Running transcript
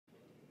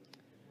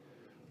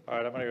All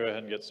right, I'm going to go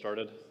ahead and get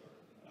started.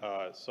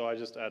 So I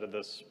just added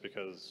this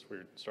because we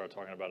started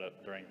talking about it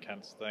during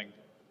Kent's thing,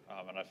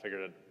 and I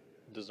figured it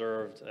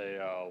deserved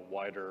a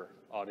wider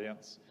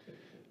audience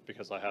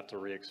because I have to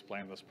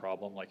re-explain this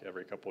problem like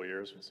every couple of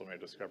years when somebody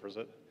discovers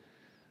it.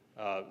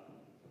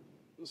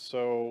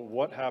 So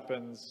what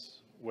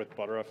happens with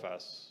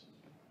ButterFS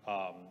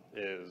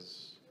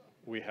is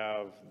we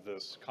have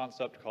this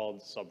concept called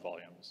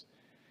subvolumes.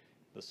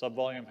 The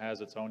subvolume has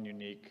its own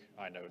unique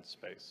inode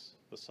space.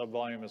 The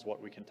subvolume is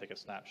what we can take a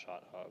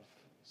snapshot of.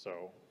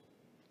 So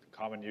the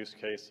common use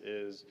case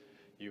is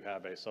you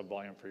have a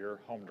subvolume for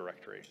your home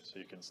directory, so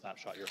you can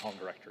snapshot your home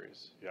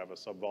directories. You have a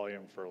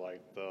subvolume for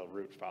like the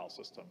root file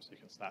system, so you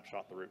can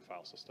snapshot the root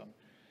file system.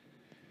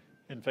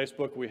 In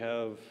Facebook, we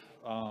have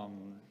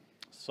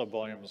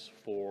subvolumes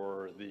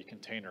for the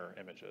container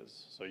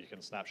images. So you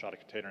can snapshot a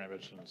container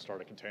image and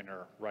start a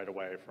container right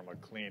away from a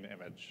clean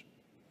image.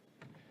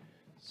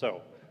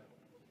 So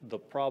the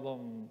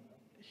problem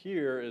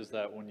here is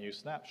that when you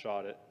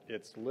snapshot it,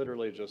 it's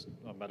literally just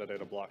a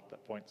metadata block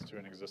that points to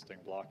an existing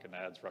block and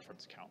adds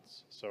reference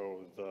counts.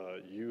 So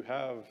you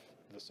have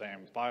the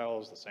same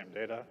files, the same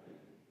data,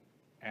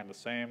 and the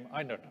same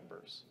inode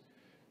numbers.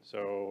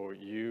 So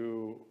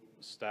you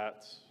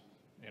stat,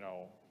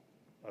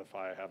 if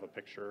I have a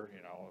picture,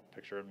 a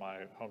picture in my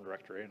home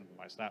directory and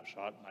my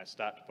snapshot, and I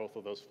stat both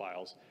of those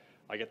files,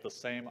 I get the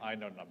same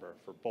inode number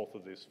for both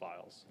of these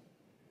files.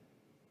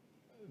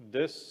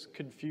 This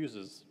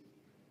confuses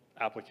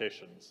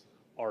applications.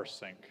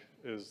 rsync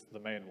is the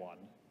main one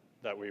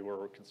that we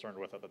were concerned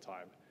with at the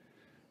time.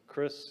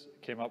 Chris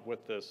came up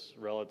with this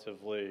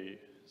relatively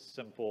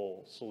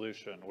simple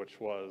solution, which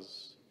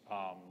was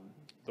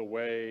the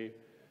way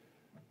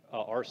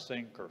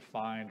rsync or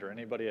find or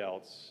anybody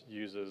else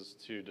uses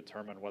to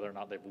determine whether or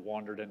not they've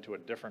wandered into a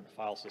different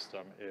file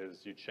system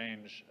is you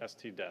change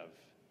stdev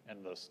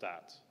in the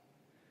stat.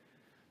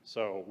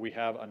 So we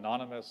have an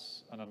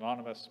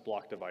anonymous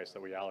block device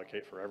that we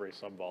allocate for every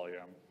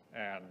subvolume,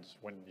 and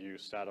when you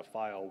stat a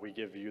file, we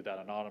give you that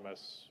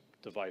anonymous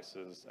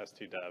device's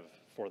stdev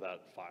for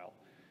that file.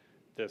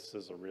 This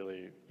is a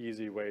really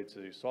easy way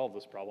to solve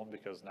this problem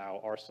because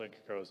now rsync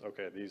goes,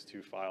 okay, these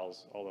two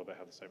files, although they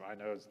have the same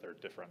inodes, they're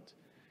different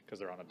because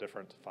they're on a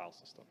different file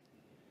system.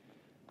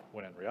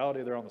 When in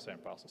reality, they're on the same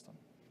file system.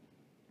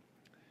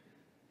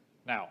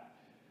 Now,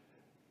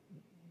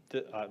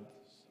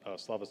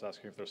 Slav is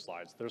asking if there's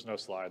slides. There's no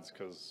slides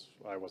because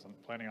I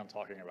wasn't planning on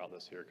talking about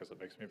this here because it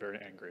makes me very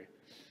angry.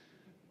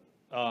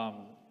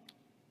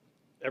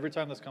 Every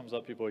time this comes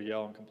up, people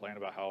yell and complain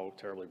about how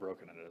terribly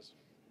broken it is.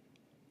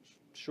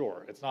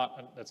 Sure, it's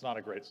not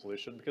a great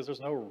solution because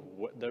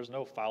there's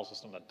no file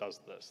system that does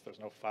this. There's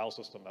no file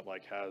system that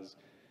has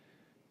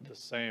the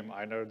same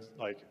inodes,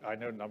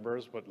 inode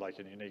numbers, but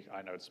a unique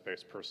inode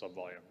space per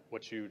subvolume.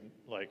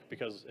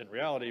 Because in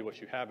reality,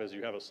 what you have is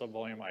you have a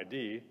subvolume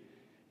ID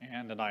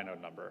and an inode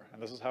number. And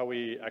this is how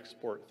we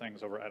export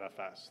things over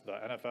NFS. The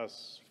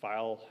NFS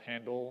file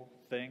handle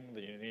thing,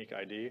 the unique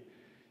ID,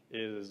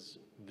 is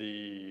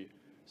the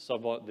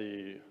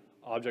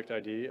object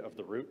ID of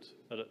the root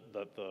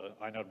that the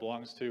inode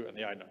belongs to and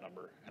the inode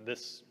number. And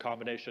this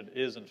combination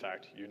is, in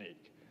fact,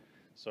 unique.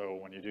 So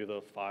when you do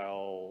the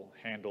file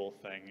handle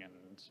thing, and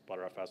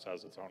ButterFS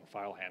has its own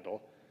file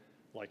handle,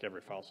 like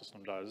every file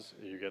system does,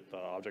 you get the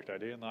object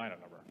ID and the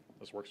inode number.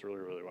 This works really,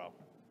 really well.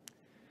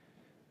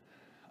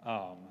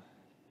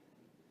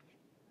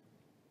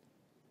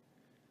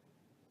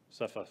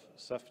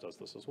 Ceph does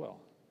this as well.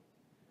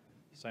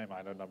 Same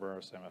inode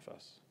number, same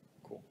FS.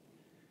 Cool.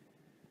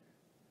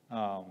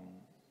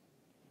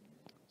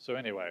 So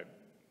anyway,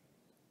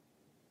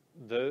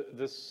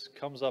 this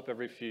comes up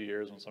every few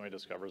years when somebody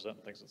discovers it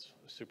and thinks it's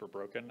super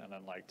broken, and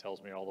then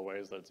tells me all the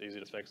ways that it's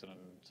easy to fix, and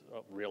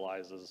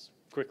realizes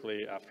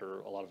quickly after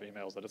a lot of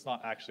emails that it's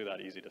not actually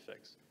that easy to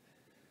fix.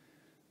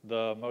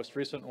 The most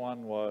recent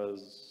one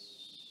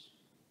was,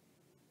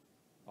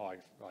 I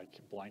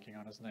keep blanking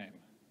on his name.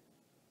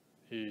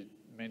 He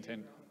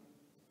maintained,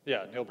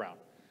 yeah, Neil Brown.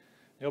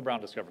 Neil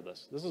Brown discovered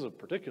this. This is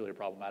particularly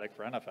problematic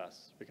for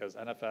NFS because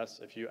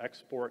NFS, if you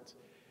export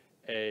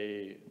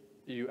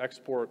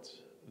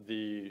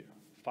the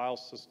file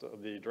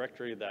system, the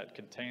directory that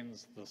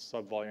contains the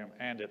subvolume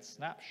and its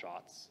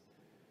snapshots,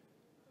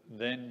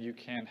 then you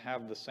can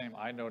have the same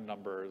inode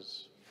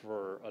numbers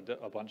for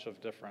a bunch of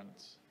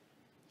different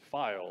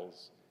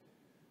files,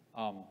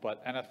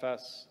 but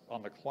NFS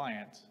on the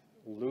client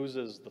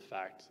loses the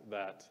fact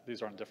that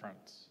these are on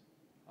different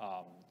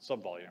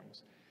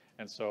subvolumes,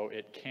 and so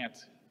it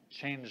can't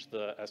change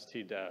the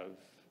stdev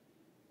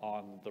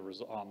on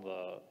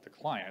the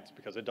client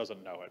because it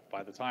doesn't know it.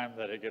 By the time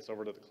that it gets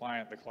over to the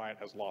client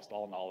has lost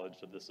all knowledge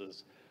that this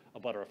is a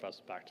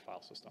ButterFS-backed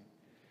file system.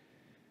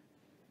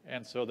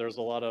 And so there's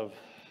a lot of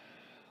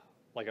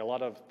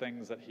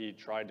things that he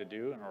tried to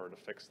do in order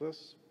to fix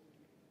this.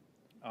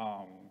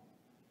 And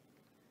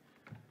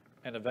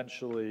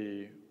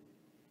eventually,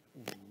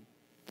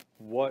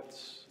 what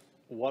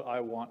I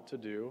want to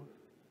do,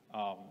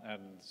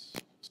 and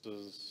this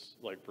is,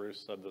 like Bruce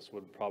said, this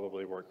would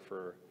probably work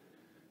for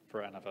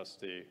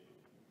NFSD,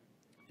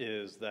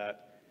 is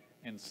that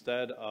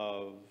instead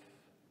of,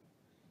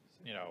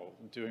 you know,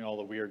 doing all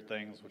the weird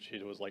things, which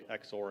he was like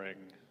XORing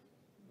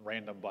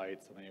random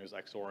bytes, and then he was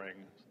XORing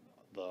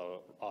the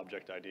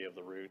object ID of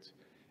the root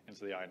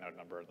into the inode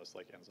number, and this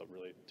like ends up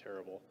really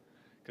terrible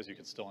because you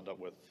can still end up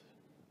with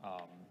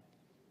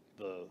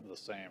the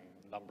same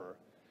number,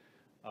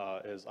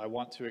 is I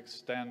want to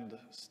extend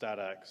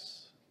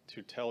Statx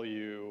to tell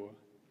you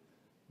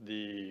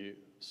the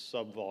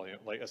subvolume,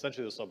 like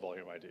essentially the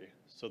subvolume ID,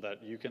 so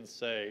that you can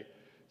say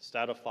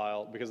stat a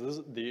file, because this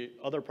is the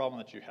other problem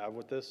that you have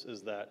with this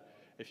is that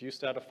if you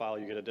stat a file,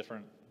 you get a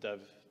different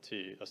dev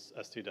t,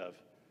 stdev,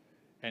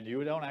 and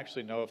you don't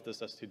actually know if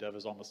this stdev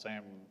is on the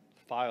same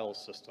file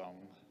system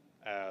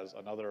as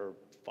another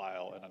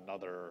file in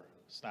another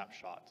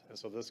snapshot. And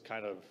so this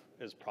kind of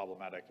is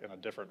problematic in a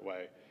different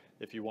way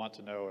if you want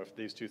to know if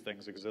these two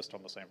things exist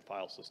on the same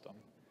file system.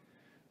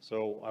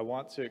 So I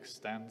want to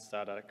extend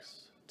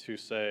Statx to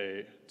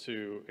say,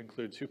 to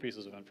include two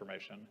pieces of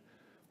information.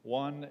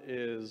 One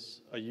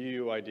is a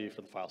UUID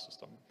for the file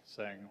system,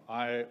 saying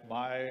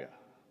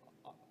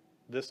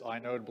this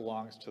inode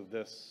belongs to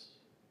this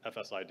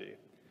FSID.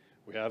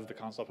 We have the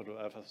concept of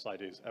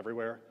FSIDs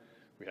everywhere.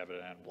 We have it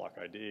in block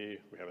ID.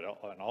 We have it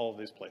in all of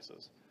these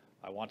places.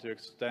 I want to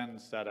extend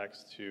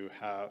Statx to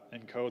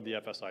encode the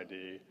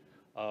FSID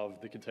of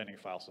the containing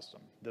file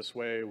system. This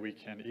way we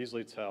can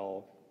easily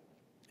tell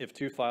if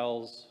two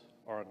files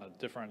are in a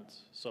different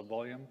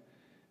subvolume,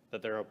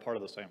 that they're a part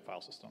of the same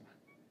file system.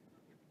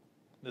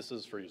 This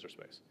is for user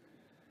space.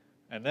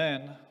 And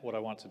then what I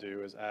want to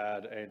do is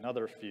add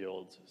another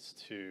field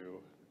to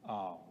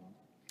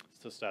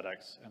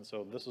Statx. And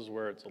so this is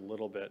where it's a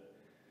little bit,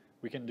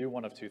 we can do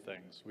one of two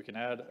things. We can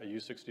add a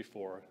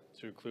U64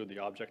 to include the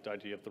object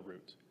ID of the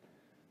root.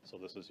 So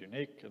this is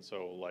unique, and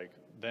so like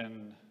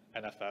then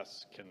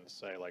NFS can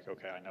say like,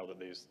 okay, I know that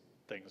these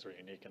things are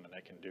unique, and then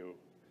it can do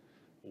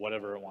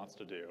whatever it wants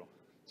to do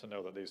to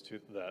know that these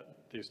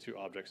two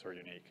objects are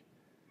unique.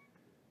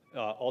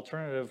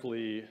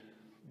 Alternatively,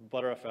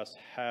 Btrfs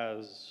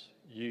has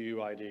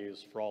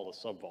UUIDs for all the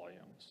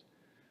subvolumes.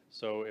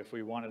 So if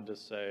we wanted to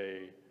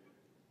say,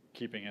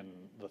 keeping in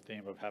the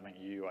theme of having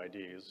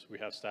UUIDs, we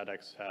have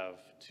Statx have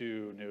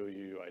two new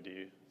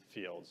UUID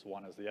fields.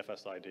 One is the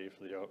FSID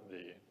for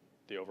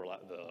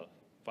the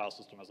file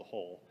system as a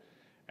whole,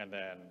 and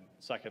then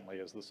secondly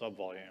is the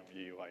subvolume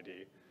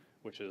UUID,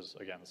 which is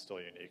again still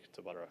unique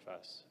to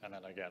Btrfs. And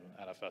then again,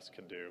 NFS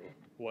can do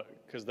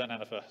because then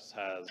NFS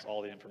has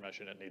all the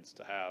information it needs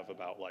to have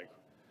about like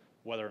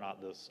whether or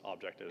not this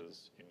object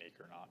is unique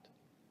or not.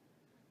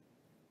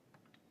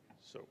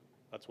 So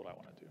that's what I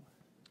want to do.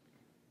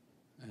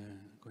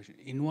 Question: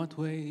 in what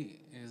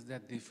way is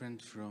that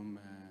different from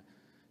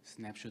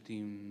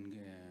snapshotting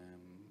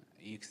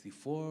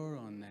ext4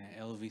 on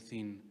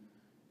LVThin,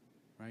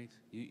 right?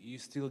 You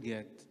still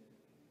get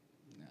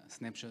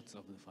snapshots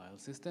of the file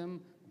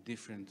system,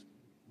 different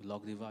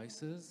log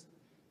devices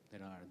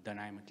that are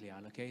dynamically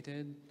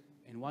allocated.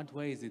 In what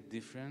way is it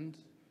different?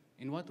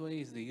 In what way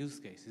is the use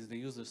case? Is the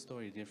user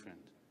story different?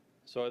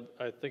 So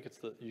I think it's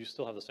that you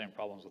still have the same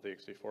problems with the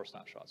ext4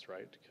 snapshots,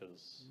 right?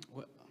 Because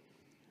well,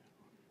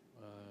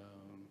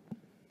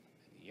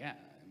 yeah,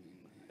 I mean,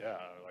 yeah,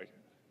 like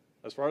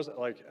as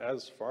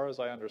far as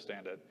I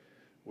understand it,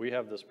 we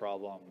have this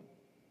problem.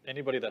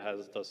 Anybody that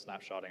does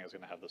snapshotting is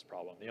going to have this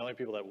problem. The only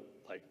people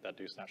that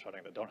do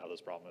snapshotting that don't have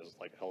this problem is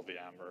like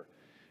LVM or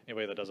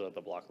anybody that does it at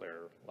the block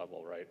layer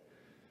level, right?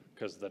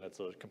 Because then it's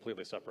a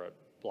completely separate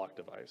block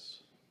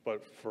device.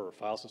 But for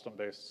file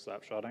system-based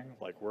snapshotting,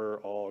 like we're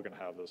all going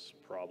to have this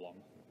problem.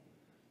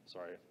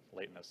 Sorry,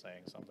 Leighton is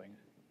saying something.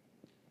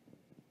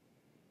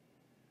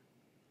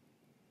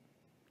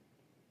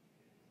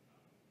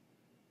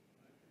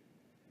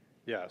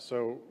 Yeah,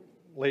 so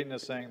Leighton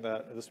is saying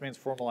that this means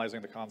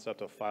formalizing the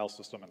concept of file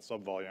system and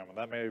subvolume, and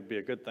that may be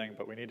a good thing,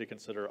 but we need to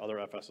consider other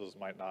FSs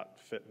might not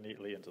fit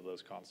neatly into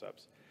those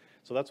concepts.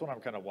 So that's what I'm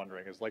kind of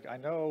wondering is like, I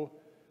know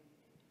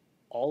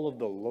all of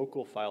the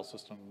local file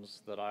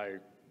systems that I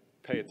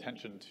pay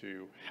attention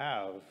to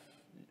have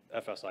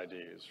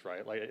FSIDs,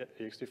 right? Like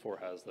ext4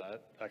 has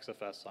that,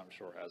 XFS I'm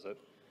sure has it.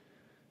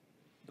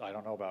 I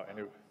don't know about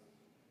any.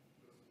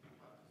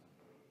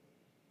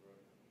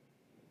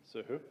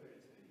 So who?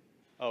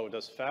 Oh,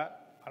 does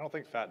FAT? I don't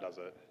think FAT does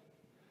it,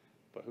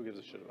 but who gives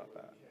a shit about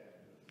that?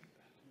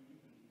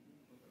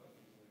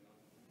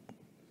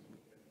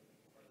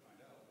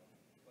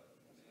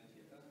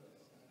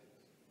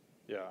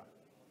 Yeah.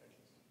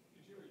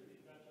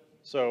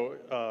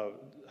 So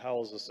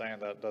Howells is saying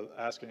that,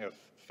 asking if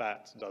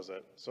FAT does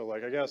it. So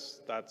like, I guess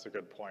that's a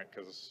good point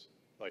because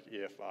like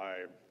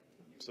EFI,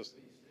 just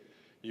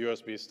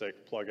USB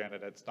stick plug in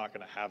and it's not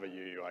going to have a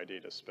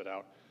UUID to spit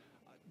out.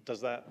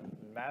 Does that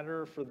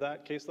matter for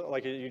that case though?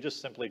 Like you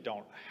just simply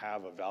don't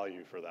have a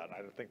value for that.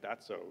 I think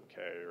that's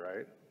okay,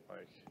 right?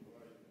 Like,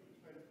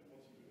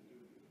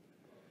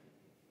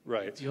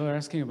 right. You're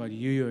asking about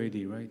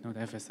UUID, right? Not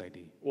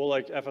FSID. Well,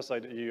 like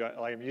FSID,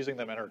 like I'm using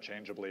them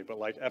interchangeably, but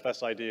like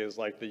FSID is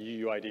like the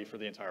UUID for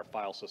the entire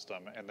file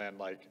system, and then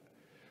like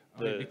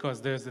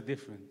because there's a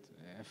different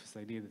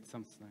FSID that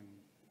sometimes.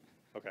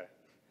 Okay.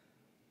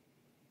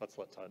 Let's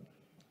let Todd.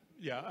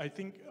 Yeah, I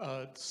think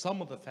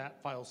some of the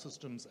FAT file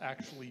systems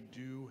actually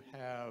do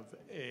have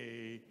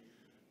a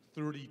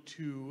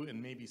 32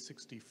 and maybe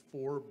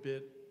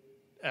 64-bit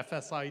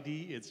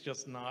FSID. It's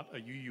just not a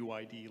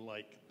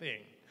UUID-like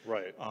thing.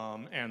 Right.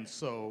 And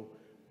so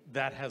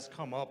that has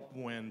come up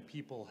when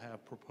people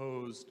have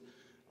proposed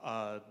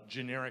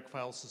generic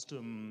file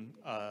system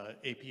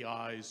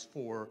APIs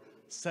for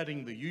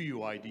setting the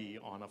UUID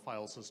on a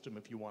file system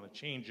if you want to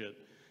change it,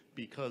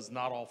 because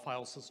not all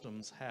file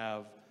systems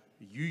have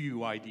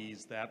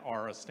UUIDs that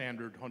are a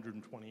standard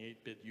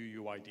 128-bit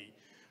UUID.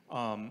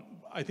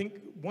 I think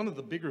one of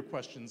the bigger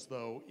questions,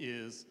 though,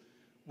 is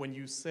when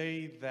you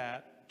say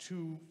that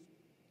two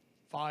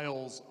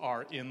files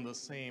are in the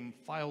same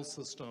file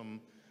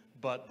system,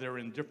 but they're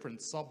in different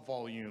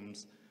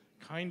subvolumes,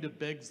 kind of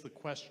begs the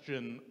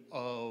question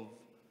of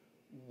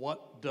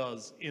what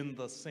does in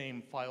the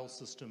same file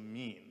system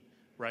mean,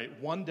 right?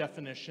 One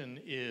definition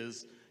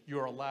is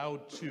you're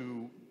allowed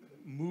to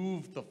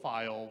move the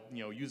file,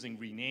 using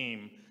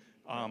rename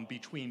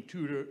between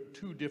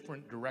two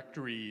different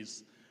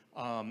directories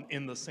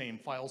in the same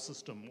file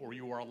system, or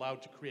you are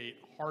allowed to create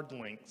hard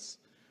links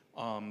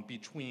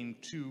between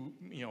two,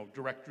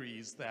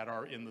 directories that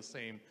are in the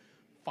same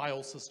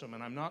file system.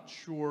 And I'm not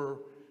sure,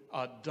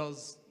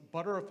 does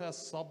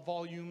Btrfs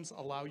subvolumes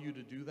allow you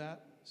to do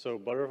that? So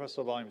Btrfs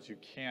subvolumes you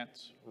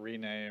can't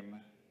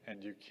rename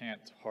and you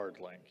can't hard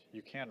link.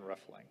 You can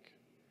ref link.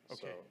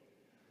 Okay. So.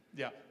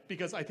 Yeah,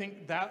 because I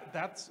think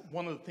that's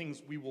one of the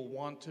things we will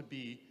want to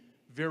be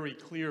very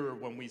clear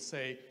when we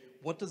say,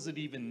 what does it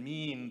even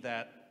mean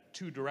that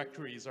two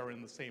directories are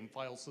in the same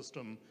file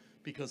system?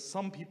 Because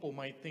some people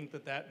might think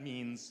that that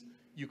means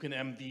you can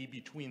MV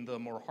between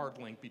them or hard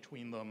link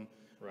between them.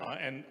 Right.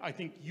 And I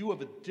think you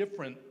have a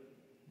different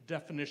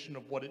definition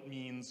of what it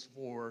means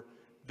for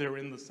they're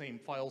in the same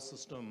file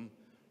system.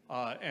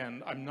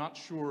 And I'm not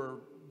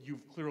sure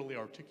you've clearly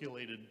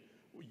articulated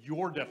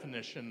your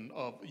definition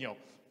of,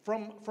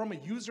 from a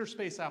user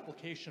space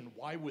application,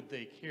 why would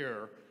they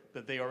care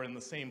that they are in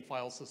the same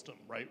file system,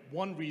 right?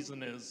 One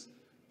reason is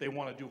they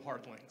want to do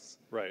hard links.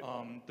 Right.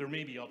 There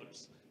may be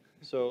others.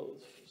 So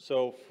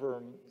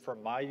for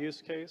my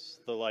use case,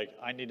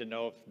 I need to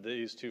know if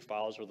these two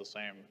files are the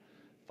same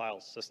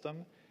file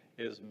system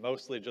is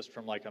mostly just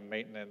from a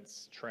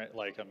maintenance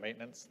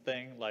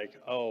thing,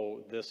 oh,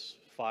 this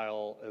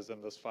file is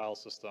in this file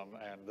system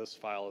and this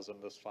file is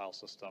in this file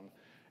system,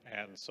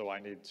 and so I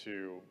need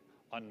to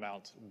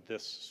unmount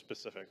this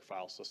specific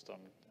file system,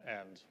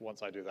 and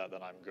once I do that,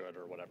 then I'm good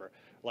or whatever.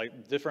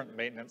 Different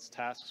maintenance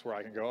tasks where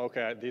I can go,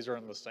 okay, these are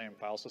in the same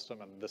file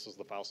system and this is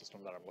the file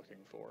system that I'm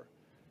looking for.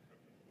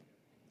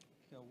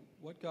 Yeah,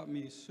 what got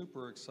me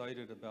super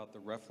excited about the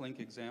reflink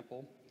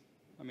example,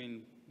 I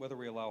mean, whether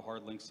we allow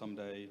hard links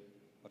someday,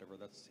 whatever,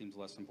 that seems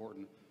less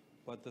important.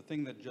 But the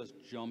thing that just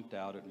jumped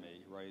out at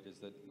me, right, is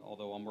that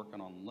although I'm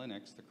working on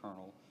Linux, the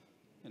kernel,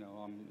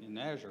 I'm in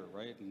Azure,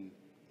 right, and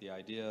the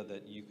idea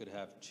that you could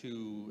have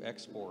two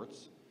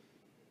exports,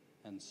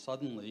 and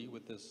suddenly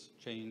with this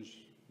change,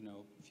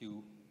 a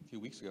few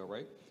weeks ago,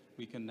 right,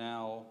 we can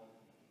now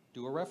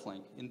do a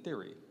reflink in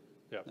theory.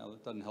 Yep. Now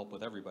that doesn't help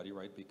with everybody,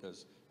 right,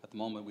 because at the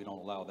moment we don't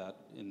allow that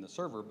in the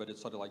server, but it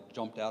sort of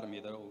jumped out at me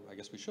that, oh, I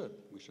guess we should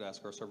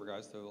ask our server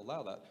guys to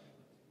allow that.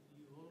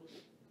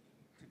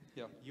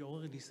 Yeah. You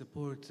already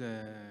support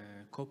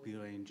copy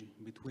range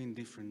between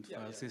different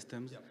file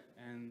systems,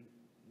 and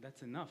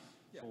that's enough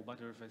for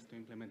Btrfs to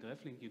implement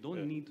reflink. You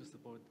don't need to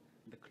support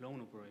the clone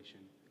operation.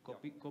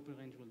 Copy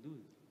range will do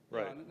it.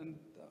 Right. Yeah, and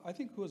I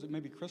think, who was it,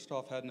 maybe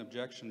Christoph had an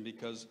objection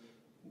because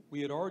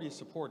we had already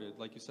supported,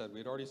 like you said, we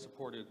had already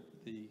supported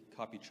the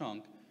copy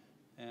chunk,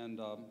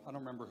 and I don't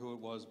remember who it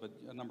was, but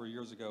a number of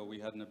years ago we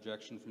had an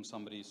objection from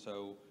somebody,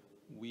 so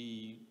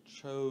we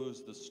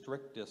chose the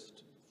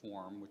strictest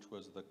form, which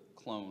was the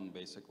clone,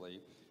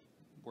 basically,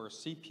 where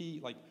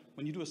CP,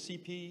 when you do a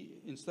CP,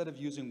 instead of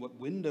using what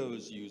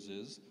Windows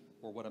uses,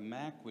 or what a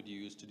Mac would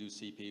use to do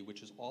CP,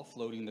 which is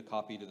offloading the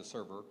copy to the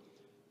server,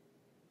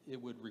 it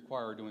would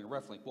require doing a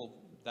reflink. Well,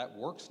 that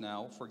works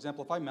now. For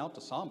example, if I mount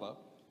to Samba,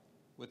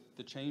 with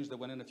the change that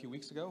went in a few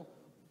weeks ago,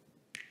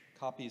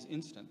 copy is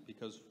instant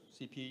because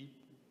CP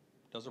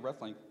does a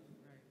reflink.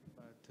 Right.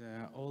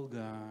 But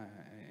Olga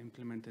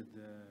implemented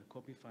the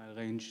copy file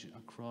range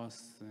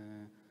across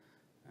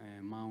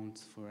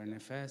mounts for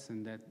NFS,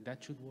 and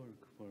that should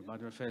work for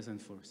Btrfs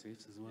and for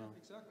SIFs as well.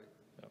 Yeah, exactly.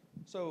 Yep.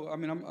 So I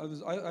mean,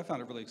 I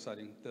found it really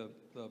exciting, the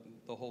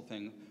whole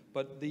thing.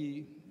 But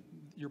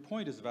your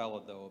point is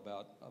valid though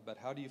about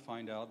how do you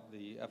find out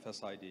the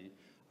FSID.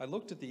 I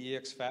looked at the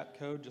EXFAT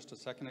code just a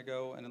second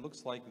ago, and it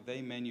looks like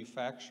they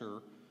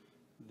manufacture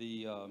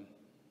the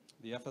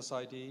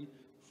FSID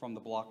from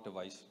the block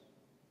device.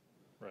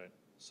 Right.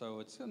 So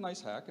it's a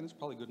nice hack, and it's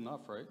probably good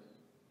enough, right?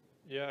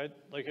 Yeah,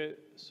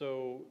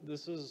 so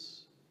this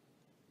is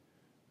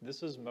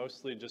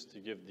mostly just to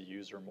give the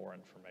user more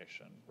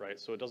information, right?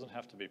 So it doesn't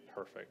have to be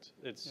perfect.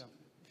 It's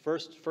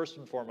first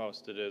and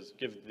foremost, it is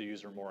give the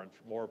user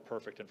more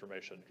perfect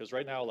information. Because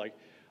right now,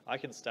 I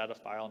can stat a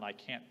file and I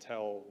can't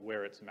tell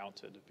where it's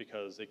mounted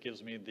because it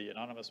gives me the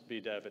anonymous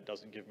BDEV, it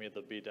doesn't give me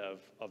the BDEV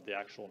of the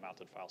actual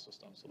mounted file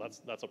system. So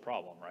that's a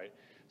problem, right?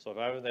 So if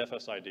I have the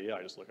FSID,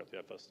 I just look up the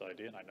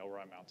FSID and I know where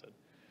I'm mounted.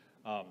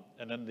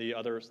 And then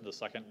the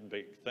second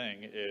big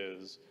thing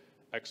is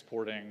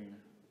exporting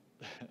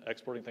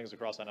things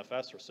across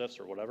NFS or CIFS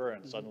or whatever,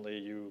 and suddenly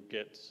you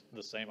get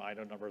the same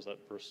INO numbers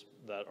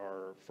that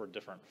are for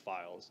different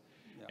files.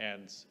 Yeah.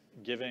 And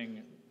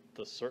giving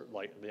the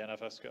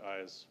NFS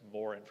guys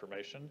more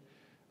information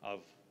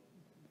of,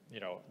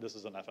 this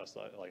is an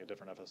FSID, like a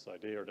different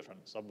FSID or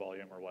different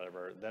subvolume or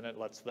whatever, then it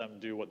lets them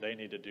do what they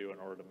need to do in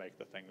order to make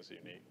the things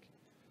unique.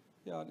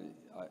 Yeah,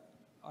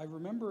 I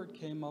remember it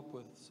came up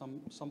with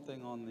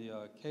something on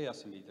the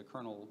KSMB, the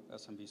kernel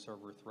SMB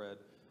server thread.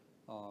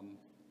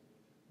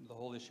 The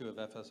whole issue of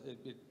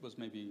it was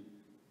maybe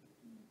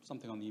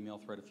something on the email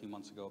thread a few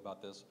months ago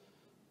about this.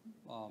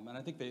 And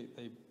I think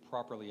they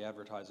properly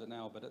advertise it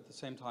now, but at the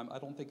same time, I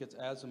don't think it's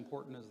as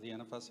important as the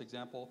NFS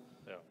example.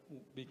 Yeah.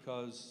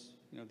 Because,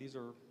 these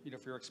are,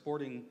 if you're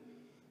exporting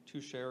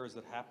two shares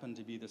that happen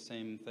to be the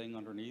same thing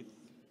underneath,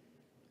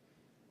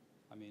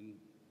 I mean,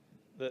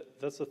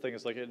 that's the thing,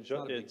 is like it's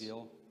not a big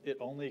deal. It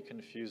only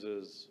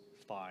confuses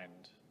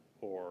find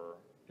or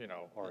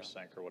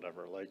rsync or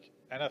whatever. Like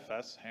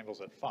NFS handles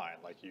it fine,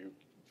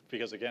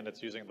 because again,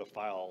 it's using the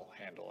file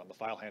handle, and the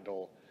file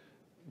handle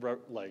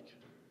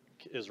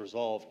is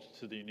resolved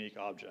to the unique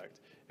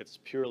object. It's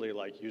purely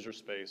like user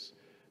space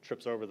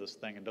trips over this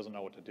thing and doesn't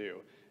know what to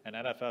do. And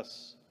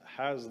NFS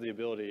has the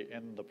ability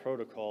in the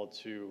protocol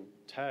to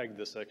tag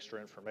this extra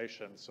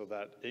information so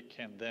that it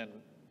can then,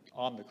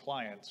 on the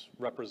client,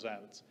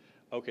 represent,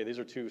 okay, these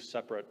are two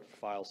separate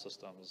file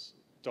systems.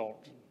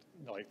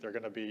 They're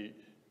going to be,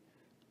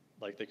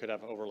 they could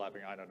have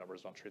overlapping INO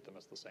numbers, don't treat them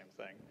as the same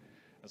thing.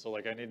 And so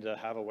I need to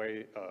have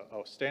a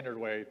standard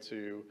way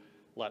to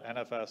let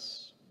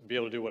NFS be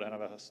able to do what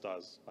NFS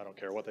does. I don't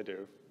care what they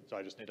do. So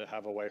I just need to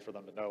have a way for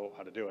them to know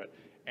how to do it,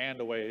 and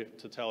a way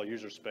to tell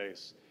user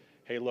space,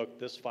 hey, look,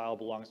 this file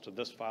belongs to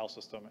this file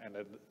system, and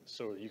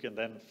so you can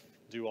then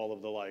do all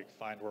of the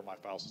find where my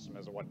file system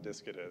is and what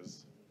disk it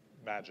is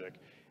magic,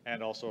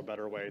 and also a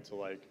better way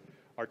to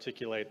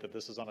articulate that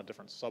this is on a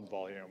different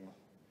subvolume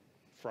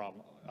from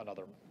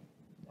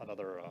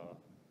another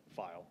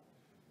file.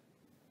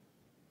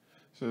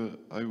 So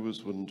I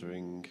was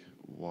wondering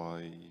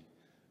why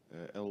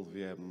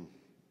LVM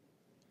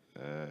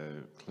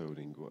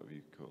cloning, whatever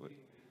you call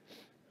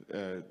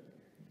it,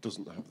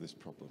 doesn't have this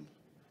problem,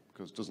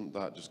 because doesn't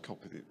that just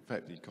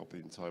effectively copy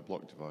the entire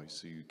block device,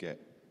 so you get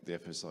the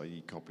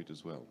FSIE copied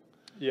as well?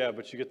 Yeah,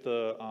 but you get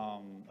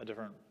a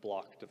different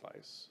block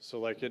device.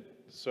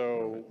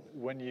 So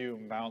when you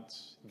mount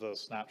the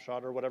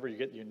snapshot or whatever, you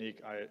get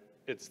unique.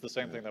 It's the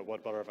same thing that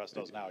what Btrfs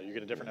does now. You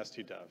get a different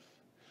STDEV.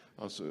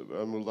 Oh, so,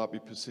 and will that be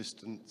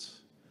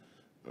persistent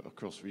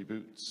across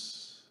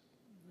reboots?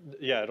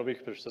 Yeah, it'll be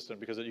persistent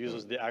because it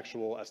uses the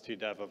actual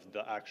STDEV of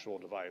the actual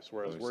device,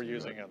 whereas we're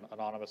using an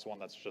anonymous one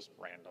that's just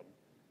random.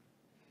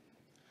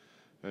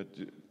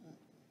 The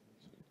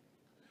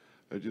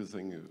other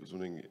thing I was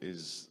wondering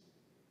is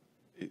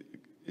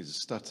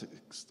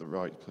Statx the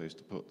right place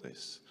to put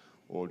this,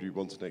 or do you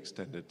want an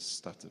extended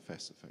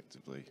StatFS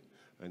effectively,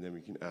 and then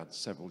we can add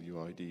several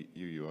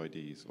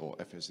UUIDs or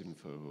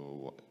FSinfo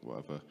or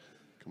whatever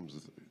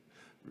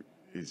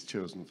is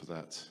chosen for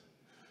that?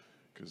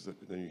 Because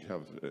then you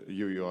have a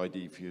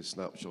UUID for your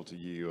snapshot, a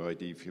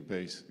UUID for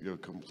your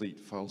complete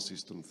file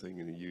system thing,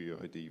 and a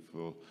UUID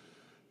for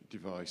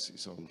device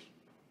it's on.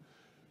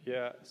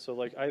 Yeah,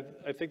 so I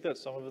think that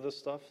some of this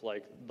stuff,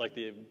 like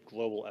the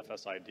global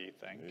FSID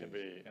thing, can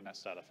be in a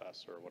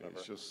StatFS or whatever.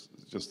 It's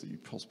just that you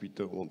possibly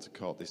don't want to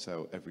cart this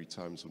out every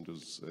time someone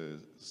does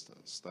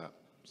stat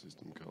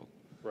system call.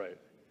 Right,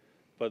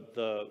 but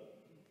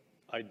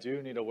I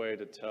do need a way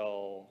to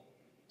tell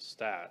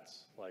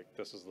stats,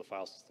 this is the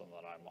file system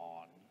that I'm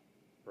on,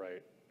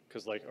 right?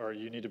 Because or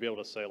you need to be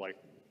able to say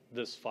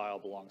this file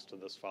belongs to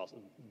this file,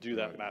 do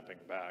that mapping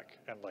back,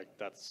 and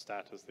that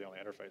stat is the only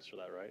interface for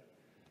that, right?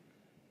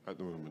 At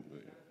the moment,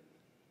 yeah.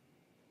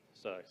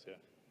 Statx, yeah.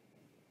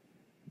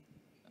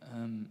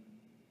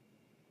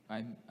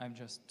 I'm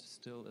just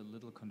still a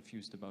little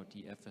confused about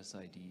the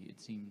FSID. It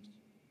seems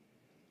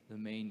the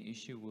main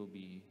issue will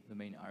be, the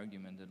main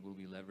argument that will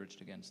be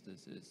leveraged against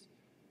this is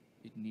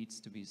it needs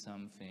to be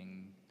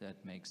something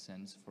that makes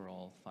sense for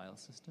all file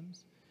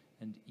systems.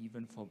 And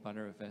even for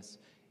Btrfs,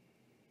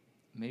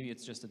 maybe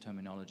it's just the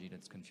terminology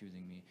that's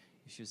confusing me.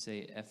 If you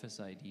say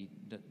FSID,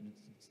 that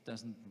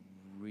doesn't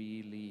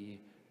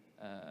really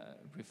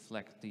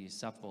reflect the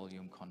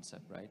subvolume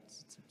concept, right?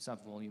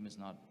 Subvolume is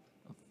not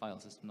a file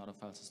system, not a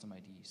file system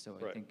ID. So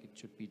I think it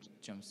should be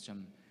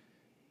some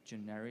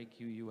generic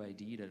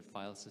UUID that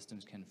file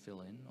systems can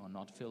fill in or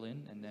not fill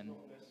in, and then. Not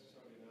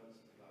necessarily an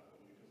answer to that one,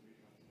 because we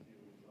have to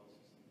deal with file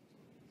systems that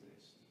don't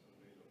exist and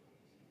may not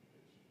have this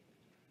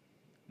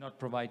information.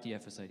 Not provide the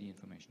FSID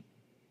information.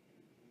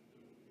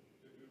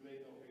 There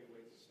may not be a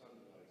way to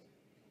standardize it,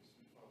 because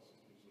file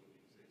systems don't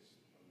exist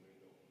and may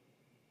not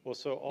Well,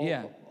 so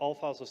Yeah. all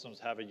file systems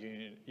have a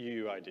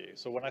UUID.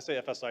 So when I say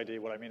FSID,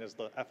 what I mean is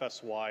the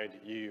FS-wide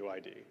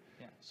UUID.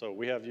 Yeah. So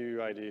we have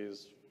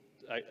UUIDs,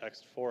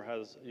 X4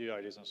 has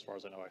UUIDs, and as far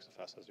as I know,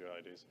 XFS has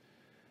UUIDs.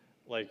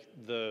 Like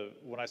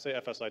when I say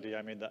FSID,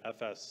 I mean the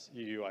FS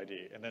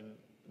UUID, and then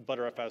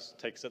Btrfs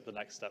takes it the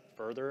next step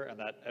further, and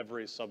that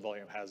every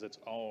subvolume has its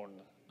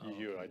own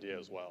UUID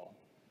as well.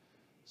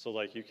 So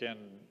like you can,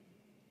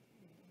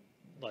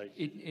 like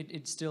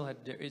It still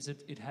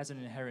it has an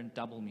inherent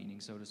double meaning,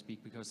 so to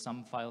speak, because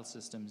some file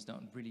systems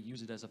don't really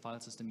use it as a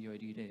file system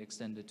UID. They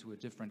extend it to a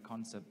different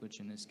concept, which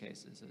in this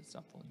case is a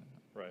subvolume.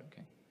 Right.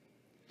 Okay.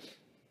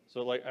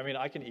 So like, I mean,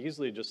 I can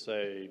easily just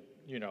say,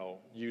 you know,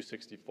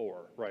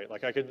 U64, right?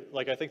 Like I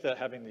think that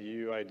having the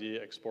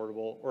UUID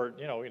exportable, or,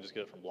 you know, we can just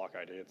get it from block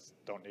ID.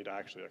 Don't need to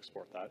actually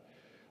export that.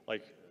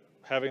 Like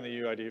having the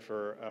UUID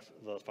for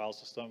the file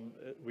system,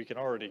 we can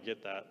already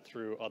get that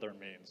through other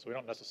means. So we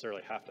don't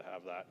necessarily have to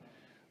have that.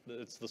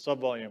 It's the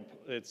subvolume.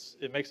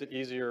 It makes it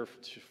easier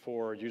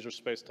for user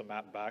space to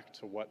map back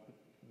to what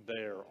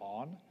they're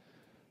on.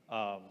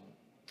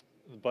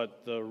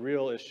 But the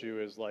real issue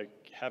is like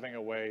having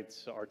a way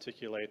to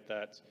articulate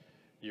that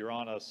you're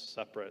on a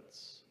separate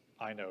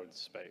inode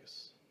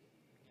space.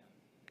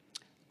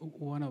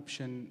 One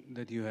option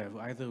that you have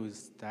either with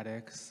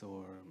Statx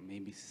or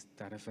maybe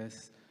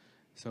Statfs.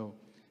 So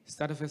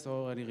Statfs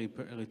already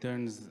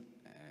returns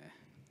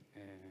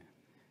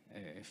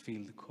a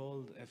field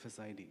called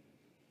FSID,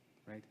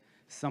 right?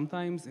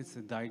 Sometimes it's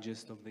a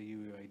digest of the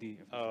UUID.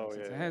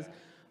 It has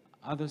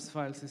other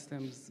file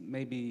systems,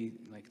 maybe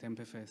like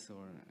TempFS,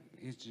 or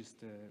it's just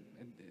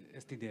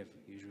stdev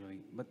usually.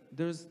 But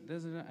there's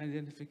an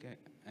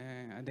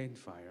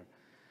identifier.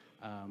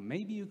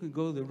 Maybe you could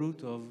go the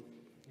route of,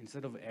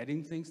 instead of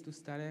adding things to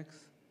Statx,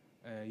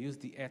 use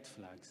the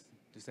flags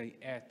to say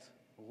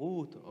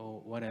root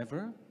or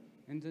whatever,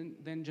 and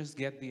then just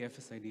get the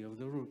FSID of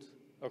the root.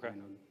 Okay.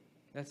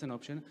 That's an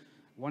option.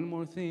 One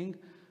more thing,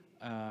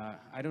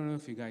 I don't know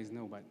if you guys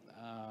know, but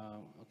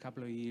a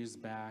couple of years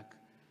back,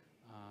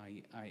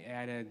 I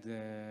added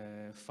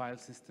file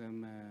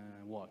system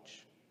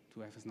watch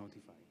to FS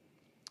Notify.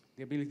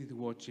 The ability to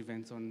watch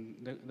events on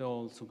the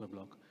old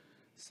superblock.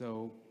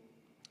 So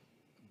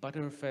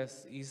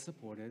Btrfs is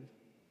supported,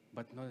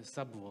 but not a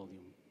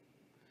subvolume,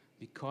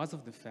 because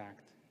of the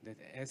fact that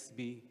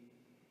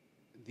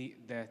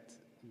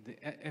the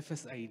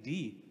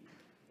FSID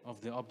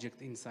of the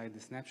object inside the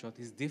snapshot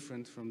is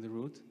different from the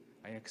root.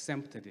 I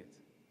exempted it.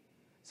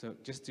 So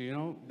just so you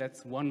know,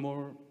 that's one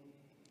more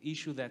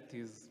issue that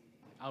is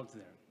out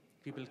there.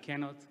 People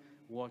cannot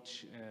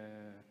watch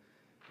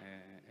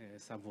a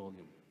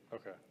subvolume.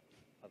 Okay,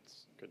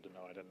 that's good to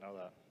know. I didn't know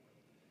that.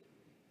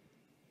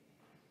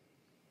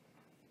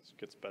 This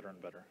gets better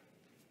and better.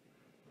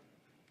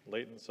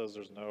 Leighton says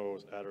there's no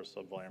adder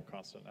subvolume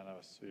constant in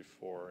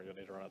NFSv4. You'll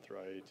need to run it through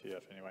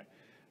IETF anyway.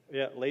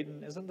 Yeah,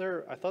 Leighton, isn't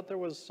there, I thought there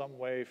was some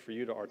way for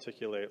you to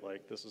articulate,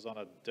 like, this is on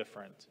a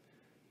different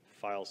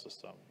file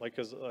system. Like,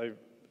 because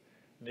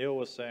Neil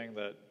was saying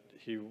that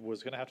he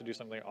was going to have to do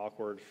something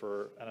awkward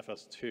for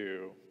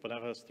NFS2, but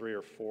NFS3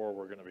 or 4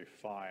 were going to be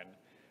fine,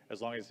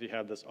 as long as he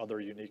had this other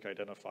unique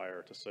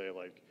identifier to say,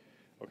 like,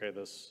 okay,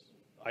 this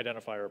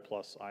identifier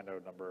plus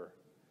inode number.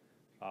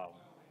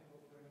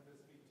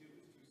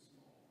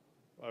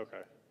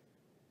 Okay.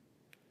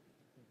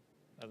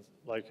 And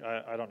like,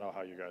 I don't know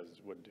how you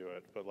guys would do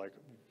it, but like,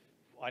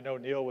 I know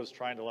Neil was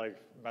trying to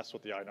like mess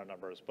with the inode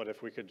numbers, but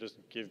if we could just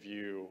give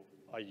you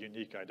a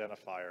unique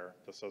identifier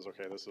that says,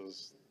 okay, this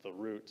is the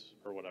root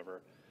or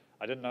whatever.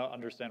 I didn't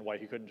understand why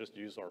he couldn't just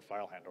use our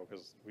file handle,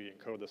 because we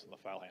encode this in the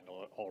file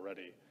handle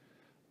already.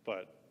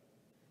 But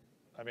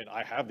I mean,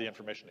 I have the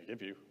information to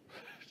give you.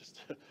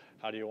 Just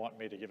how do you want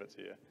me to give it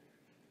to you?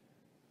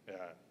 Yeah,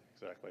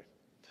 exactly.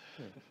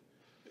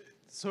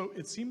 So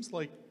it seems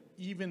like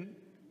even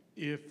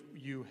if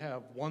you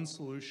have one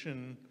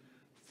solution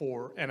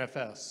for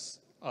NFS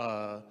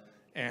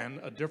and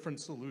a different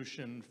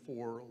solution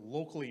for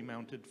locally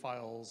mounted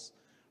files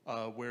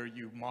where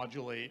you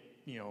modulate,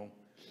 you know,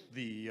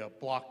 the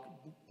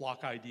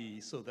block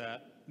ID so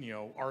that, you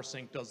know,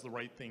 rsync does the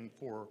right thing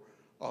for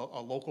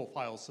a local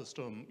file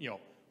system, you know,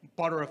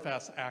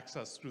 Btrfs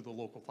access through the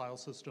local file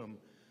system,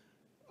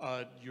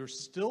 you're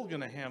still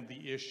going to have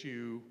the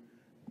issue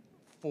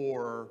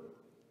for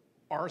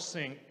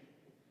rsync,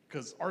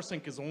 because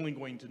rsync is only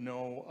going to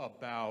know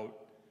about,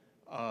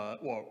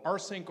 well,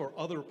 rsync or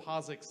other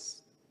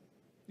POSIX,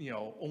 you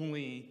know,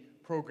 only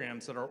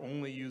programs that are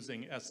only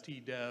using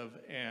stdev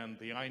and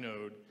the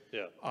inode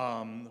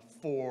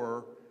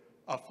for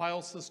a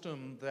file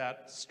system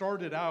that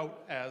started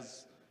out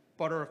as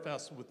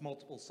Btrfs with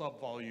multiple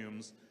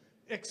subvolumes,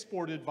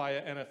 exported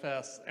via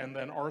NFS, and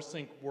then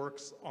rsync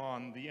works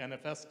on the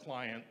NFS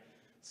client.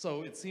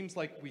 So it seems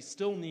like we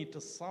still need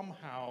to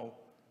somehow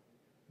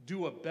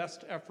do a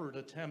best effort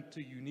attempt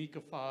to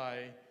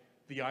uniquify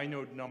the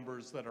inode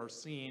numbers that are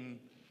seen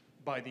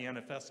by the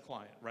NFS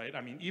client, right?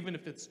 I mean, even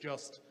if it's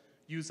just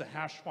use a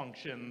hash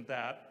function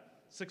that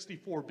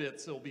 64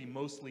 bits, it'll be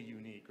mostly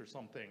unique or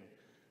something,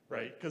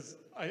 right? Because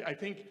I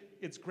think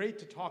it's great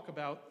to talk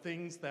about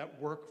things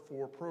that work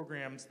for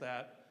programs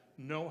that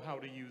know how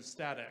to use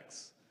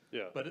Statx.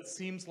 Yeah. But it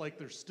seems like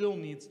there still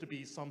needs to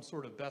be some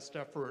sort of best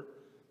effort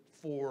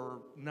for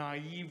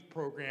naive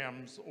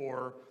programs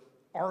or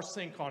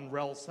rsync on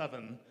rel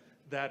 7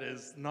 that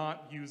is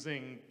not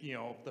using, you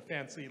know, the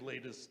fancy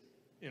latest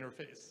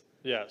interface.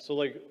 Yeah, so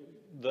like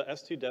the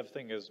stdev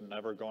thing is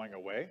never going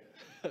away,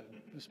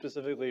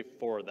 specifically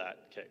for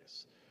that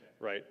case,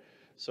 right?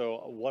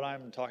 So what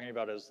I'm talking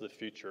about is the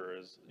future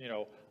is, you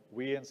know,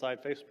 we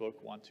inside Facebook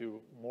want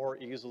to more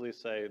easily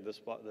say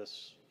this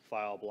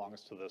file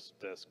belongs to this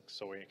disk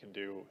so we can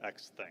do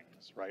X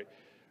things, right?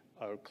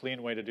 A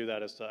clean way to do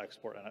that is to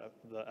export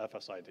the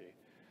FSID.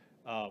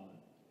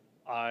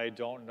 I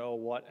don't know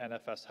what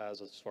NFS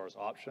has as far as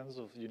options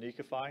of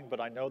uniquifying,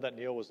 but I know that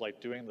Neil was like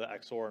doing the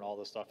XOR and all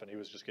this stuff and he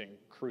was just getting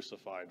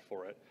crucified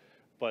for it.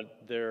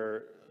 But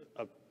there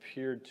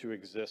appeared to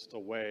exist a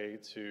way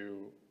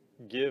to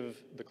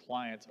give the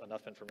client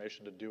enough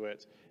information to do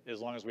it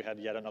as long as we had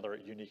yet another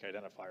unique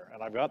identifier.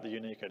 And I've got the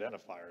unique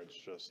identifier, it's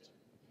just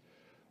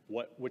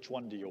which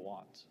one do you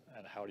want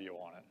and how do you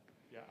want it?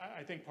 Yeah,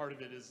 I think part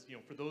of it is, you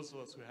know, for those of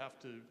us who have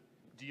to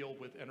deal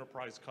with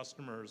enterprise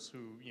customers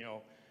who, you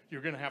know,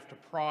 you're going to have to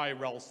pry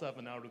rel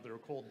 7 out of their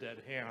cold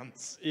dead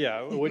hands.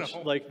 Yeah, which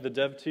like the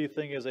dev-t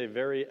thing is a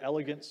very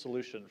elegant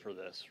solution for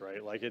this,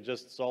 right? Like it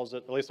just solves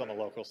it, at least on the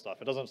local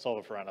stuff. It doesn't solve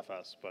it for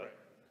NFS, but Right.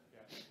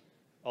 Yeah.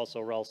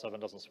 also rel 7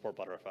 doesn't support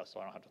Btrfs, so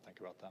I don't have to think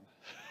about them.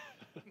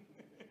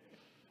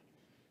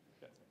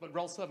 Yes. But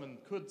rel 7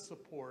 could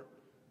support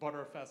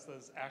Btrfs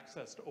as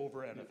accessed over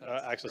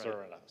NFS. Access right?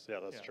 over NFS, yeah,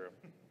 that's Yeah. true.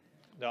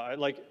 No, I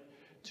like,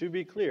 to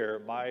be clear,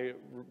 my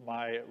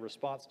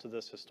response to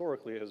this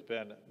historically has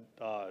been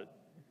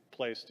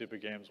play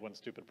stupid games, win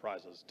stupid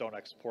prizes. Don't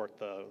export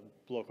the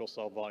local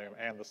cell volume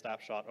and the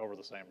snapshot over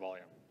the same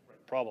volume.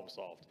 Right. Problem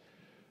solved.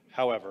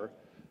 However,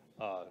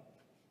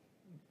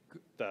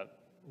 that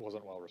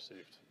wasn't well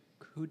received.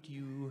 Could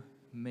you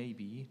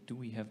maybe, do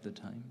we have the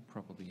time?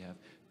 Probably have.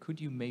 Could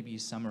you maybe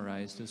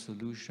summarize the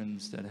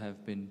solutions that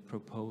have been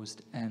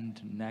proposed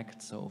and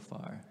nagged so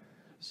far?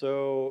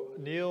 So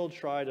Neil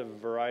tried a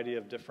variety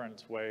of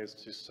different ways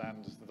to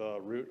send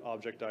the root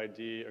object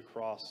ID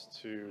across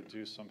to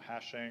do some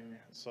hashing,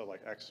 so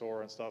like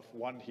XOR and stuff.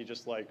 One, he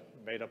just like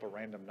made up a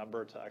random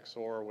number to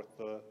XOR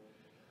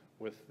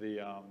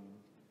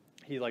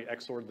he like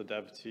XOR'd the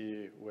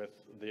dev-t with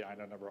the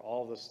inode number.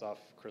 All this stuff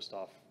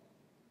Christoph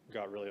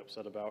got really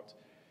upset about.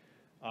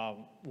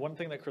 One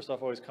thing that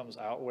Christoph always comes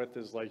out with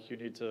is like you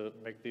need to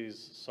make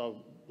these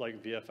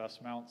like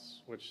VFS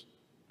mounts, which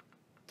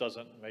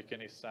doesn't make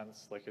any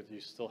sense. Like you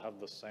still have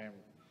the same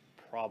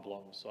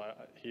problem. So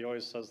he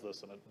always says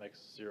this and it makes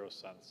zero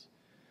sense.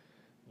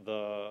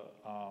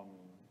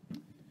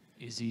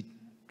 Is he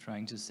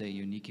trying to say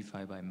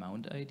uniquify by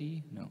mount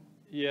ID? No.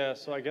 Yeah,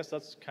 so I guess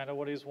that's kind of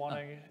what he's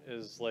wanting,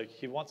 is like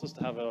he wants us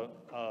to have a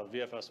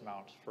VFS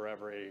mount for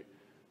every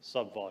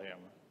subvolume.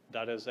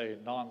 That is a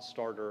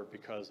non-starter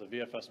because a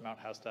VFS mount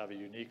has to have a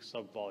unique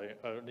subvolume,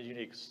 a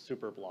unique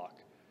super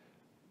block.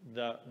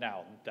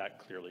 Now, that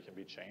clearly can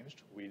be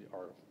changed. We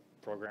are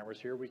programmers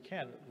here. We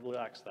can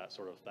relax that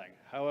sort of thing.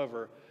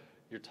 However,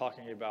 you're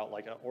talking about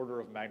like an order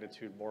of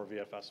magnitude more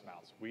VFS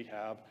mounts. We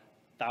have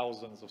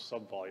thousands of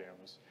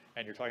subvolumes,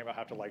 and you're talking about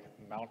how to like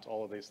mount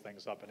all of these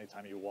things up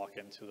anytime you walk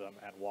into them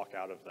and walk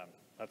out of them.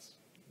 That's,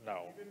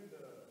 no. Even the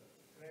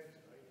threads,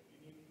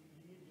 right?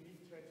 You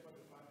need threads for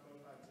the file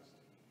system.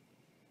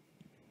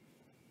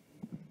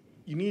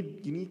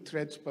 You need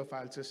threads per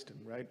file system,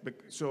 right?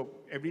 So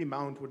every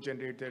mount would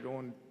generate their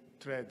own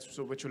threads,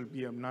 so which will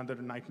be another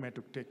nightmare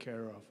to take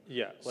care of.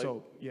 Yeah. Like,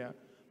 So yeah,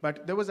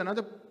 but there was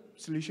another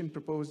solution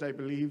proposed, I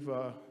believe,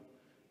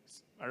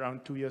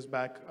 around 2 years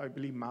back. I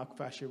believe Mark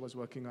Fasche was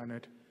working on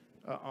it,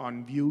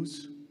 on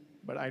views,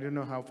 but I don't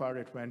know how far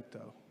it went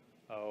though.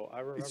 oh, I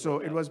remember. So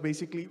that. it was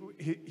basically,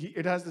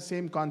 it has the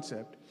same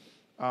concept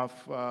of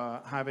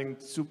having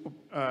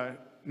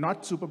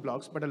not super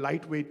blocks, but a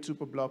lightweight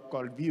super block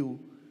called view,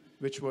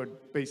 which would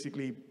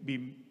basically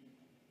be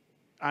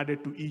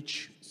added to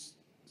each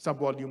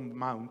subvolume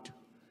mount,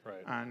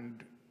 Right.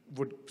 and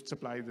would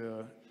supply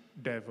the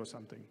dev or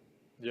something.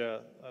 Yeah,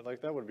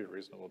 like that would be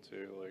reasonable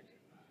too. Like,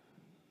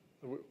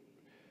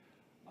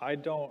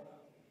 I'm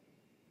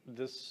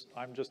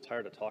just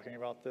tired of talking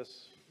about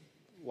this.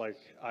 Like,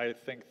 I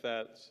think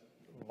that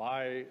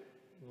my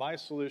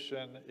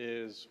solution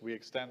is we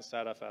extend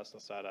StatFS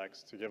and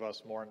Statx to give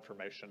us more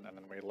information, and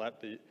then we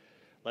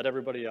let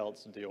everybody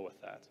else deal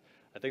with that.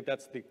 I think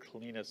that's the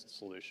cleanest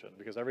solution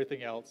because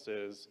everything else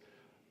is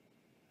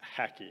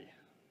hacky.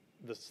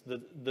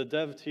 The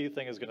dev-t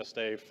thing is going to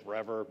stay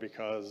forever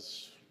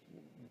because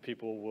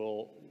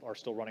people are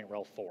still running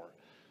rel 4.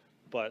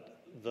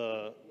 But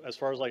as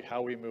far as like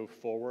how we move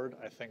forward,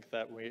 I think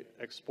that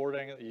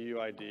exporting the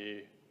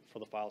UUID for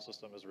the file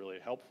system is really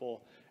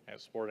helpful, and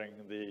exporting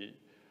the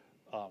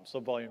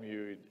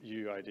subvolume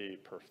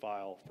UUID per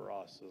file for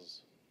us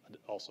is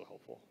also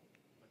helpful.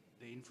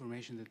 The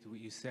information that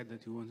you said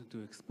that you wanted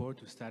to export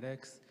to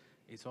Statx,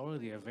 it's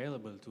already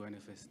available to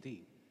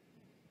NFST.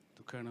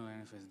 to kernel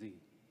NFSD.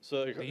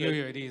 So The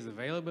UUID is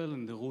available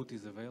and the root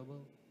is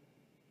available?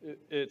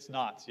 it's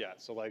not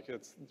yet. So like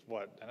it's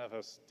what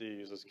NFSD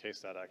uses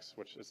Statx,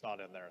 which it's not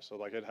in there. So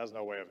like it has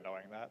no way of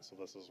knowing that. So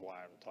this is why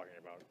I'm talking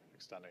about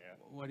extending it.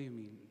 What do you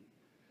mean?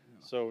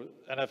 So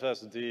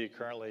NFSD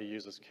currently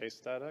uses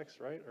Statx,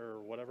 right,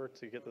 or whatever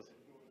to get this.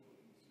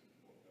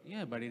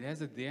 Yeah, but it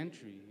has a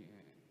entry.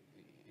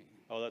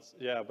 Oh, that's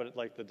but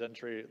like the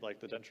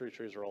dentry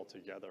trees are all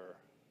together.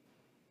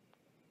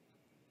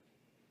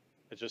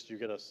 It's just you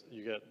get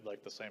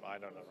like the same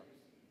inode number.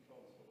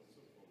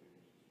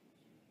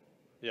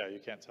 Yeah, you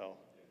can't tell.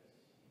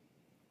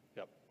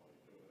 Yep.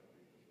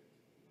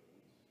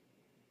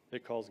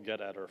 It calls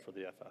getEtter for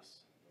the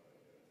FS.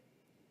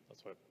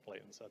 That's what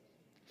Leighton said.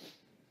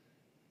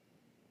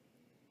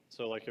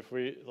 So like if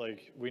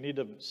we need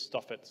to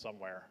stuff it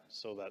somewhere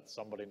so that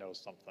somebody knows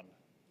something.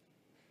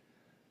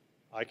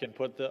 I can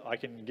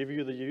give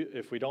you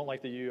if we don't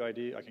like the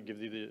UUID, I can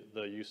give you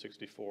the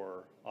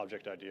U64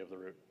 object ID of the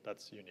root.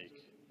 That's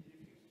unique.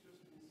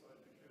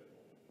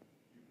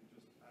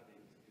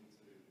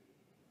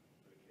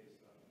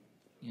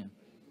 Yeah.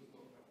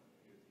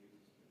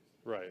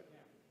 Right.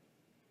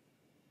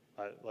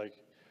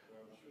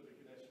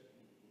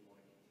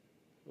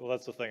 Well,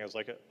 that's the thing is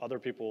like other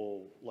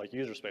people, like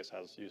user space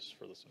has use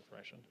for this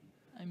information.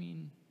 I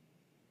mean,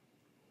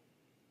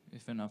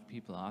 if enough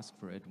people ask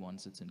for it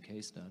once it's in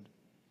KStud.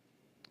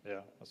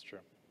 Yeah, that's true.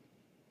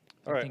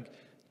 All right. I think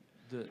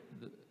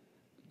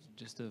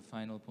just a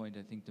final point,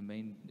 I think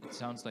it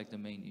sounds like the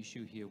main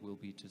issue here will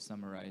be to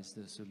summarize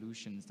the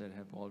solutions that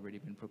have already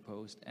been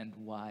proposed and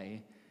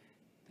why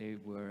they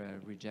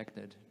were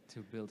rejected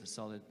to build a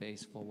solid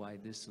base for why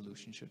this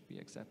solution should be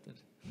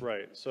accepted.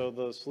 Right. So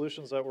the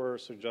solutions that were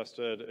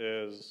suggested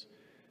is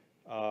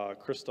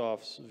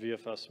Christoph's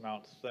VFS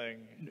mount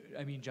thing.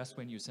 I mean, just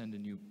when you send a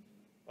new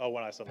Oh,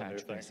 when I send the new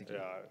patch, thing. basically.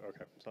 Yeah,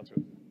 okay. Sounds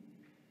good.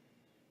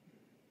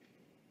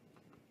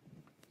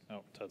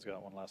 Oh, Ted's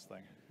got one last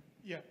thing.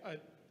 Yeah,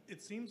 it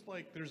seems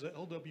like there's a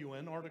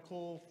LWN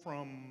article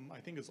from, I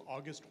think it's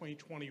August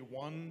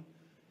 2021.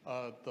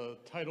 The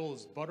title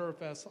is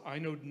Btrfs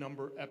inode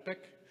number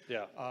epic.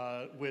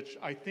 Yeah. Which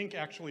I think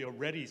actually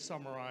already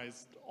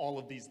summarized all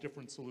of these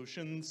different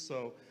solutions.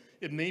 So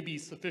it may be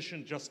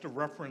sufficient just to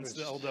reference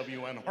the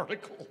LWN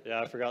article.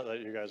 Yeah, I forgot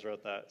that you guys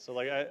wrote that. So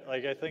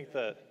I think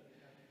that,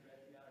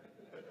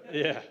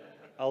 yeah,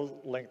 I'll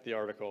link the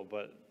article,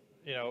 but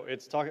you know,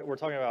 we're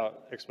talking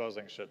about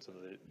exposing shit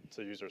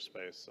to user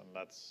space, and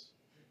that's,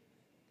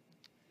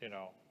 you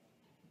know,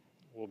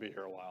 we'll be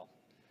here a while.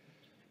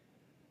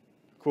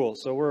 Cool.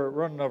 So we're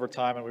running over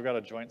time, and we've got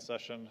a joint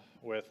session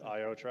with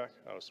IO-Track.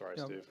 Oh, sorry,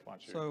 Yeah, Steve. Why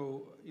don't you?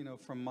 So, you know,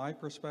 from my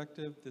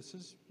perspective, this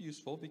is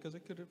useful because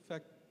it could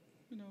affect,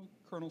 you know,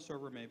 kernel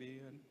server maybe,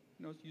 and,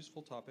 you know, it's a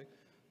useful topic.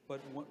 But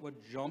what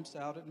jumps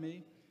out at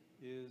me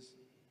is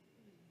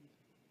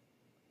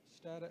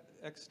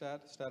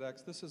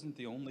Statx. This isn't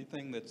the only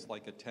thing that's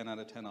like a 10 out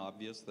of 10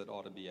 obvious that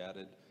ought to be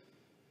added.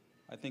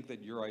 I think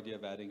that your idea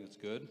of adding is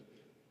good,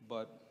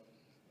 but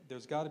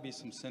there's got to be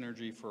some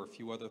synergy for a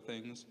few other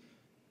things.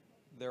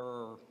 There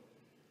are, I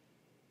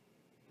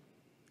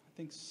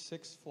think,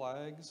 6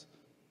 flags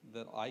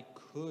that I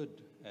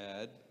could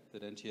add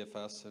that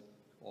NTFS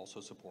also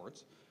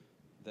supports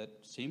that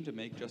seem to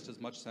make just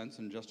as much sense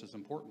and just as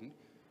important.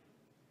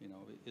 You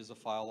know, is a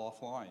file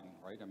offline,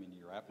 right? I mean,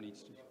 your app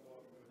needs to.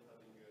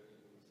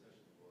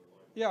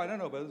 Yeah, I don't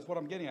know, but what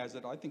I'm getting at is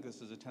that I think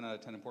this is a 10 out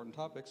of 10 important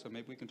topic, so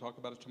maybe we can talk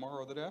about it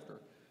tomorrow or the day after.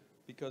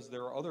 Because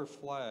there are other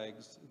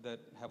flags that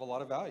have a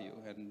lot of value,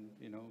 and,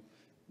 you know,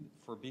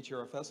 for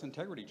BTRFS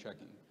integrity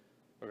checking.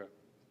 Okay.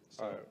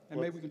 So, All right. and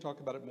maybe we can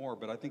talk about it more,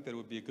 but I think that it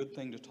would be a good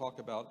thing to talk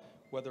about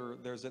whether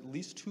there's at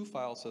least 2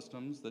 file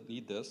systems that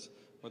need this,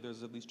 or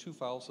there's at least 2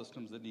 file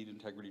systems that need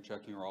integrity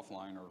checking or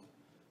offline, or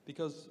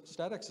because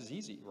Statx is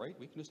easy, right?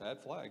 We can just add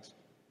flags.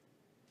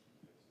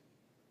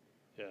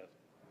 Yeah.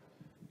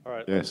 All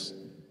right. Yes.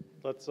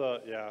 Let's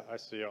yeah, I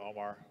see you,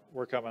 Omar.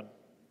 We're coming.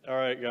 All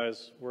right,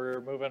 guys,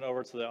 we're moving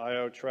over to the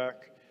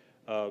IO-Track.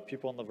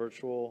 People on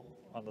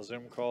the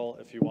Zoom call,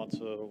 if you want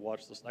to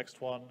watch this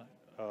next one,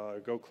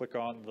 go click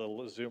on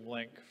the Zoom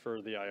link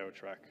for the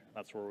IO-Track.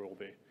 That's where we'll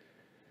be.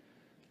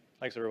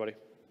 Thanks, everybody.